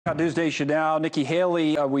On NewsNation now, Nikki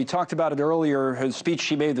Haley, we talked about it earlier, her speech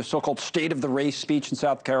she made, the so-called State of the Race speech in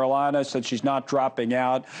South Carolina, said she's not dropping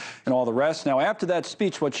out and all the rest. Now, after that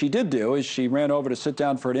speech, what she did do is she ran over to sit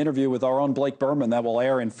down for an interview with our own Blake Burman. That will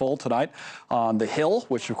air in full tonight on The Hill,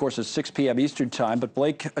 which, of course, is 6 p.m. Eastern time. But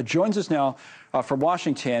Blake joins us now from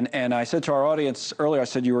Washington. And I said to our audience earlier, I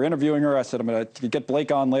said, you were interviewing her. I said, I'm going to get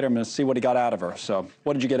Blake on later. I'm going to see what he got out of her. So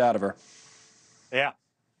what did you get out of her? Yeah.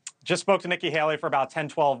 Just spoke to Nikki Haley for about 10,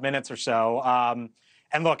 12 minutes or so.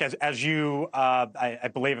 And look, as you, I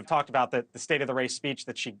believe, have talked about the State of the Race speech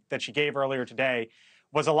that she gave earlier today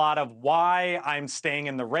was a lot of why I'm staying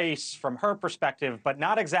in the race from her perspective, but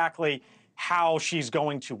not exactly how she's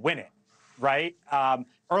going to win it, right?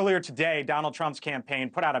 Earlier today, Donald Trump's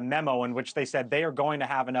campaign put out a memo in which they said they are going to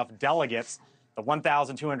have enough delegates, the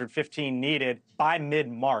 1,215 needed, by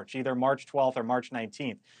mid-March, either March 12th or March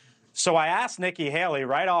 19th. So I asked Nikki Haley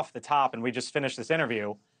right off the top, and we just finished this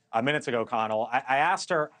interview minutes ago, Connell. I asked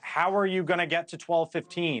her, how are you going to get to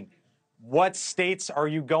 1215? What states are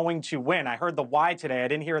you going to win? I heard the why today. I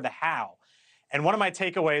didn't hear the how. And one of my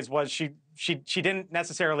takeaways was she didn't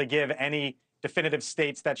necessarily give any definitive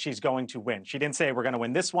states that she's going to win. She didn't say we're going to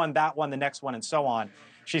win this one, that one, the next one, and so on.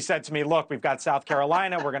 She said to me, look, we've got South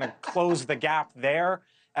Carolina. We're going to close the gap there,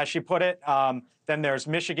 as she put it. Then there's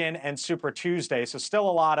Michigan and Super Tuesday. So still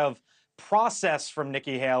a lot of process from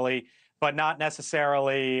Nikki Haley, but not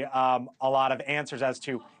necessarily a lot of answers as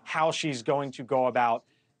to how she's going to go about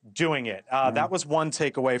doing it. That was one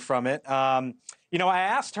takeaway from it. You know, I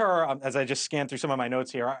asked her, as I just scanned through some of my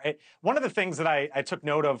notes here, one of the things that I took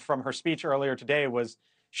note of from her speech earlier today was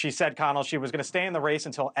she said, Connell, she was going to stay in the race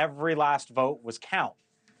until every last vote was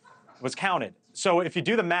counted. So if you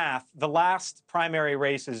do the math, the last primary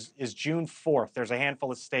race is June 4th. There's a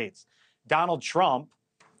handful of states. Donald Trump,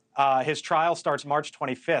 his trial starts March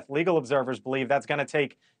 25th. Legal observers believe that's going to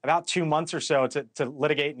take about 2 months or so to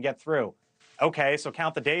litigate and get through. Okay, so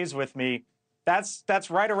count the days with me. That's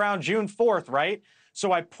right around June 4th, right?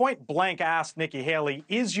 So I point blank asked Nikki Haley,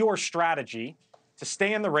 is your strategy to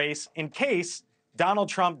stay in the race in case Donald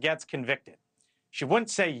Trump gets convicted? She wouldn't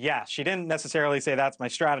say yes. She didn't necessarily say that's my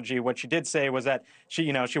strategy. What she did say was that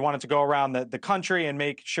she wanted to go around the country and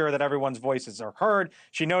make sure that everyone's voices are heard.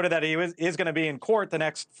 She noted that he is going to be in court the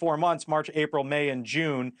next 4 months, March, April, May, and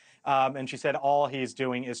June. And she said all he's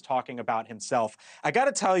doing is talking about himself. I got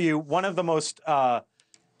to tell you, one of the most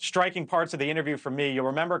striking parts of the interview for me, you'll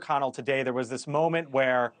remember, Connell, today there was this moment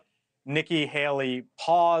where Nikki Haley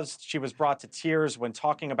paused. She was brought to tears when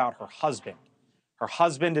talking about her husband. Her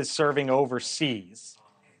husband is serving overseas.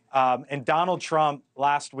 And Donald Trump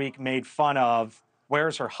last week made fun of,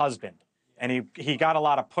 where's her husband? And he got a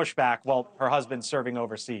lot of pushback. Well, her husband's serving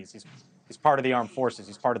overseas. He's part of the armed forces.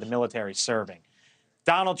 He's part of the military serving.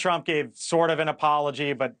 Donald Trump gave sort of an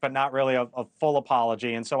apology, but not really a full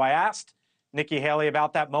apology. And so I asked Nikki Haley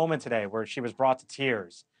about that moment today where she was brought to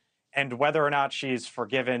tears and whether or not she's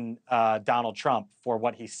forgiven Donald Trump for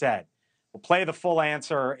what he said. We'll play the full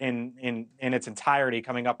answer in its entirety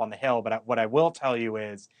coming up on The Hill, but what I will tell you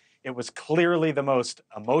is it was clearly the most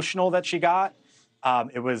emotional that she got.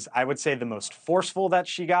 It was, I would say, the most forceful that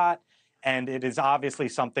she got, and it is obviously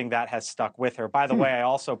something that has stuck with her. By the way, I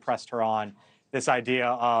also pressed her on this idea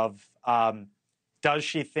of does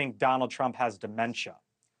she think Donald Trump has dementia,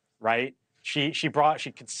 right? She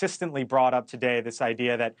consistently brought up today this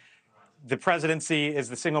idea that the presidency is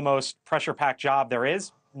the single most pressure-packed job there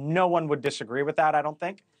is. No one would disagree with that, I don't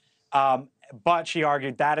think. But she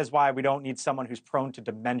argued that is why we don't need someone who's prone to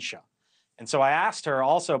dementia. And so I asked her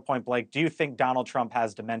also point blank, do you think Donald Trump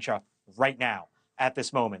has dementia right now, at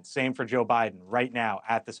this moment? Same for Joe Biden, right now,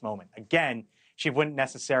 at this moment. Again, she wouldn't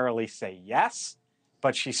necessarily say yes,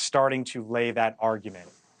 but she's starting to lay that argument.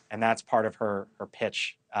 And that's part of her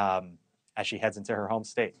pitch as she heads into her home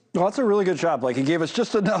state. Well, that's a really good job, Blake. You gave us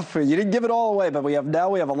just enough. You didn't give it all away, but we have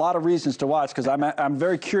a lot of reasons to watch because I'm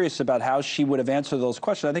very curious about how she would have answered those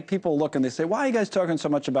questions. I think people look and they say, why are you guys talking so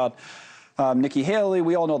much about Nikki Haley?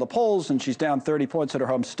 We all know the polls, and she's down 30 points in her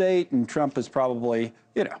home state, and Trump is probably,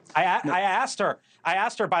 you know. I asked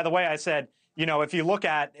her, by the way, I said, you know, if you look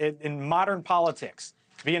at it in modern politics,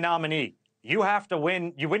 to be a nominee, you have to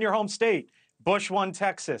win. You win your home state. Bush won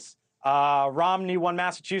Texas. Romney won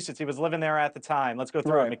Massachusetts. He was living there at the time. Let's go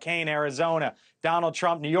through it. McCain, Arizona. Donald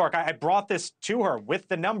Trump, New York. I brought this to her with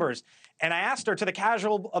the numbers. And I asked her, to the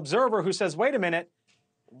casual observer who says, wait a minute,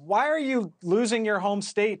 why are you losing your home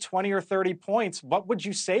state 20 or 30 points? What would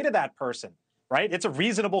you say to that person? Right? It's a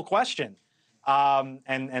reasonable question.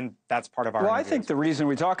 And that's part of our Well, I think the reason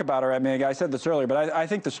we talk about her, I mean, I said this earlier, but I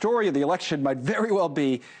think the story of the election might very well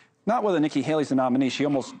be not whether Nikki Haley's the nominee. She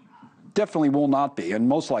almost definitely will not be, and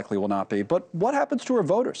most likely will not be. But what happens to her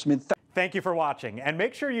voters? I mean, thank you for watching, and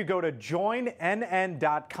make sure you go to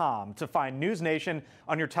joinnn.com to find NewsNation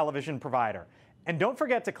on your television provider. And don't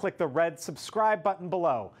forget to click the red subscribe button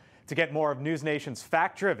below to get more of NewsNation's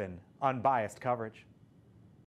fact-driven, unbiased coverage.